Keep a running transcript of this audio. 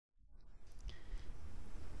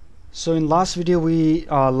So in last video we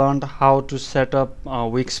learned how to set up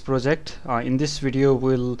Vuejs project. In this video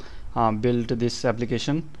we'll build this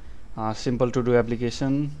application, simple to do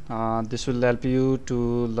application. This will help you to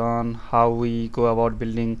learn how we go about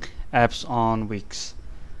building apps on Vuejs.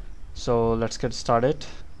 So let's get started.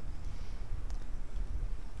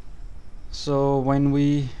 So when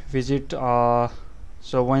we visit,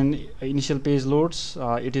 so when initial page loads,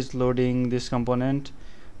 it is loading this component,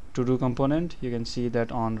 to do component. You can see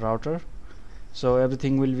that on router. So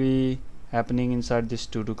everything will be happening inside this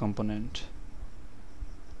to do component.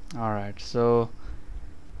 Alright, so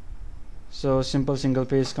simple single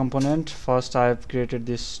page component. First I've created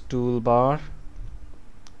this toolbar.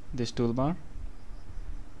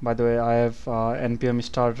 By the way, I have npm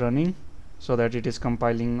start running so that it is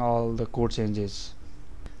compiling all the code changes.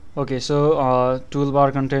 Okay, so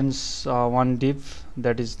toolbar contains one div,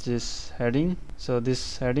 that is this heading. So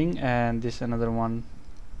this heading and this another one,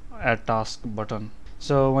 add task button.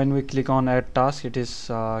 So when we click on add task, it is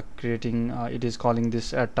it is calling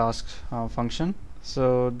this add task function.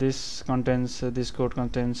 So this contains this code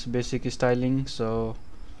contains basic styling. So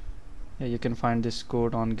yeah, you can find this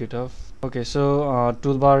code on GitHub. Okay, so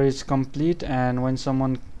toolbar is complete, and when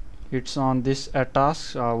someone hits on this add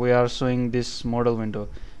task, we are showing this model window.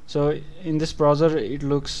 So in this browser it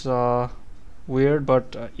looks weird,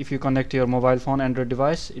 but if you connect your mobile phone Android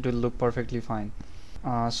device, it will look perfectly fine.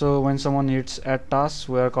 So when someone hits add task,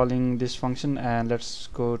 we are calling this function, and let's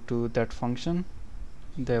go to that function.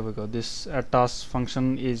 There we go. This add task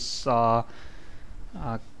function is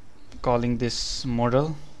calling this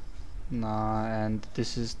model, and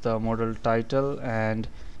this is the model title, and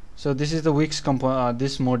so this is the Vuejs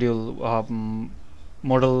this module,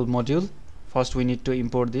 model module. First we need to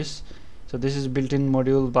import this. So this is built-in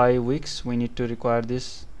module by Vuejs. We need to require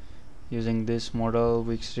this using this model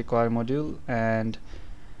Vuejs require module. And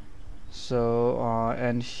so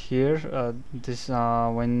and here this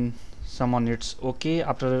when someone hits OK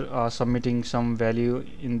after submitting some value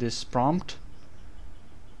in this prompt,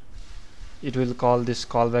 it will call this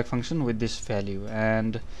callback function with this value.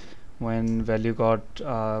 And when value got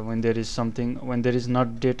when there is something, when there is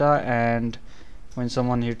not data, and when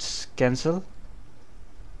someone hits cancel,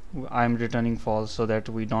 I'm returning false so that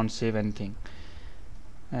we don't save anything.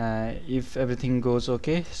 If everything goes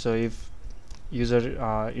okay, so if user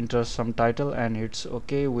enters some title and hits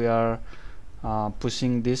OK, we are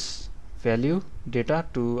pushing this value data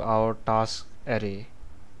to our task array.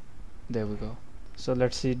 There we go. So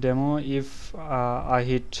let's see demo. If I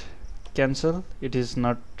hit cancel, it is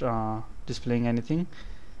not displaying anything.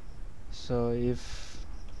 So if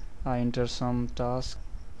I enter some task,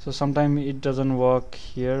 so sometimes it doesn't work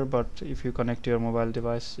here, but if you connect your mobile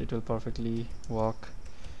device, it will perfectly work.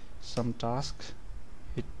 Some tasks,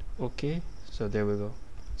 hit OK. So there we go.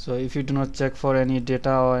 So if you do not check for any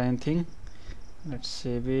data or anything, let's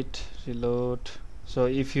save it, reload. So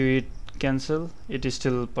if you hit cancel, it is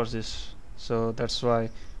still persists. So that's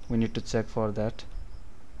why we need to check for that.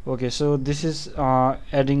 Okay, so this is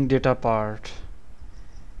adding data part,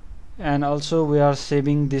 and also we are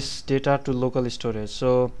saving this data to local storage.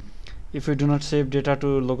 So if we do not save data to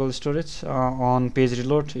local storage, on page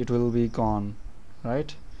reload it will be gone,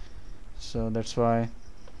 right? So that's why.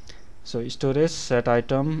 So storage set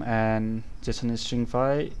item and JSON string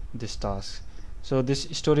file this task. So this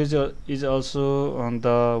storage is also on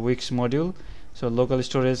the Vuejs module. So local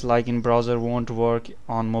storage, like in browser, won't work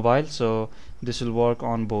on mobile, so this will work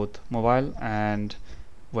on both mobile and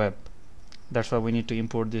web. That's why we need to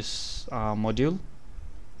import this module,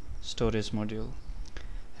 storage module.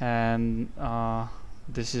 And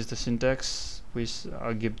this is the syntax. We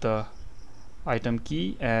give the item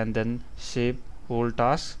key and then save whole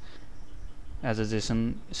task as a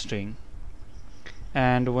JSON string.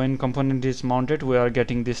 And when component is mounted, we are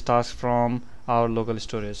getting this task from our local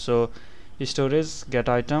storage. So storage get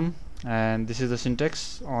item, and this is the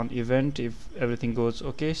syntax on event. If everything goes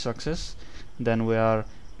okay, success, then we are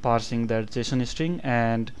parsing that JSON string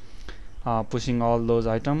and pushing all those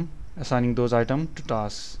item, assigning those item to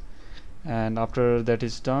tasks. And after that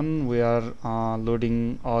is done, we are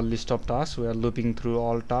loading all list of tasks. We are looping through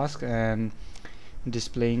all tasks and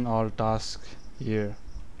displaying all tasks here,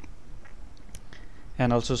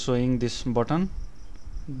 and also showing this button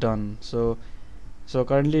done. So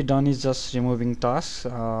currently done is just removing tasks.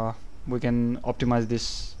 We can optimize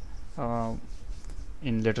this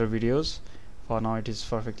in later videos. For now it is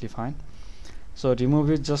perfectly fine. So remove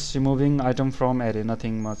is just removing item from array,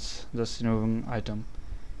 nothing much, just removing item.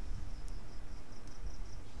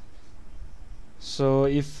 So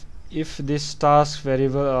if if this task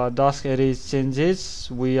variable task array changes,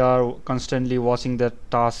 we are constantly watching that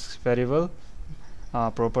task variable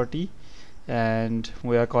property, and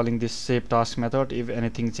we are calling this save task method if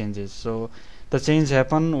anything changes. So the change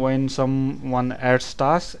happen when someone adds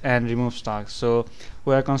tasks and removes tasks, so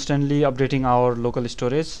we are constantly updating our local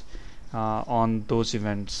storage on those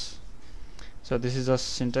events. So this is a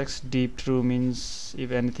syntax. Deep true means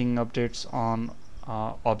if anything updates on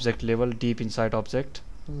object level, deep inside object,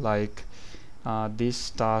 like this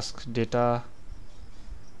task data.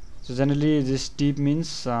 So generally this deep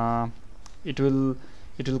means it will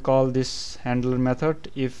call this handler method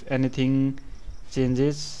if anything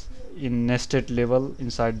changes in nested level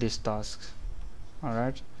inside this task.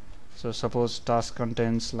 Alright, so suppose task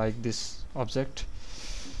contains like this object,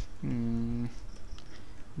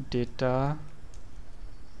 data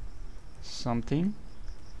something.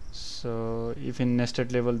 So if in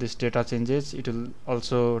nested level this data changes, it will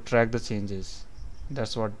also track the changes.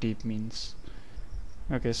 That's what deep means.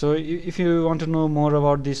 Okay, so if you want to know more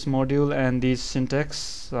about this module and this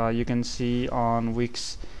syntax, you can see on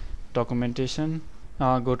weex documentation.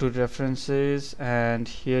 Go to references, and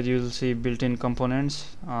here you'll see built-in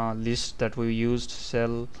components list that we used,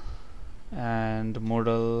 cell and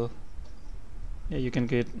model. Yeah, you can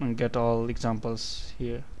get all examples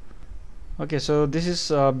here. Okay, so this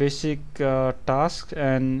is basic task,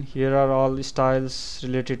 and here are all styles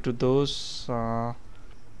related to those.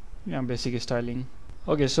 Yeah, basic styling.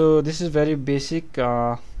 Okay, so this is very basic.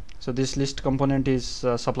 So this list component is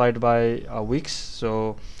supplied by weex,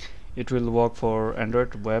 so it will work for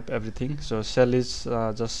Android, web, everything. So cell is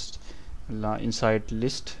just inside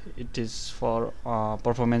list. It is for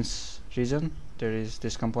performance reason. There is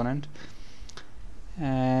this component,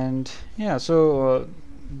 and yeah, so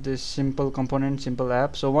this simple component, simple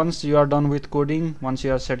app. So once you are done with coding, once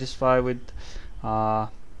you are satisfied with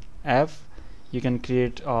app, you can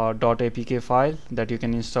create a .apk file that you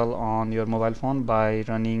can install on your mobile phone by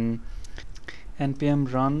running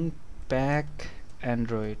npm run pack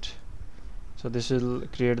android. So this will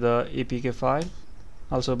create the apk file.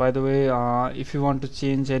 Also, by the way, if you want to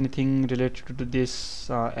change anything related to this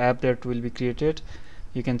app that will be created,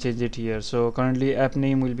 you can change it here. So currently app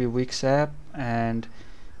name will be weex app, and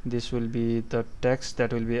this will be the text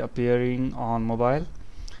that will be appearing on mobile.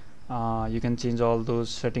 You can change all those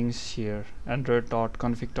settings here,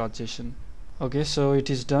 android.config.json. Okay, so it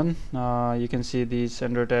is done. You can see this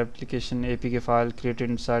Android application apk file created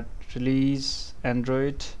inside release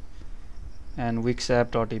android and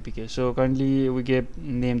weexapp.apk. So currently we gave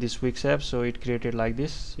name this weex app, so it created like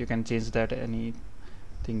this. You can change that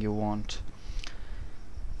anything you want.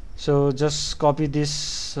 So just copy this,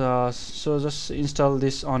 so just install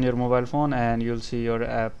this on your mobile phone, and you'll see your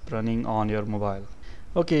app running on your mobile.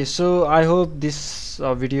 Okay, so I hope this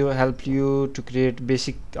video helped you to create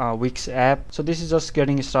basic weex app. So this is just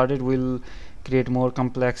getting started. We'll create more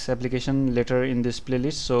complex application later in this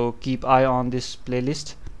playlist, so keep eye on this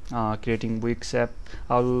playlist, creating weex app.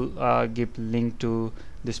 I'll give link to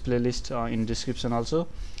this playlist in description also.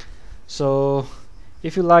 So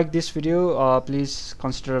if you like this video, please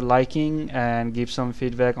consider liking and give some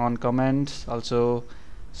feedback on comments. Also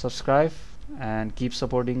subscribe and keep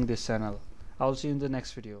supporting this channel. I'll see you in the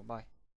next video. Bye.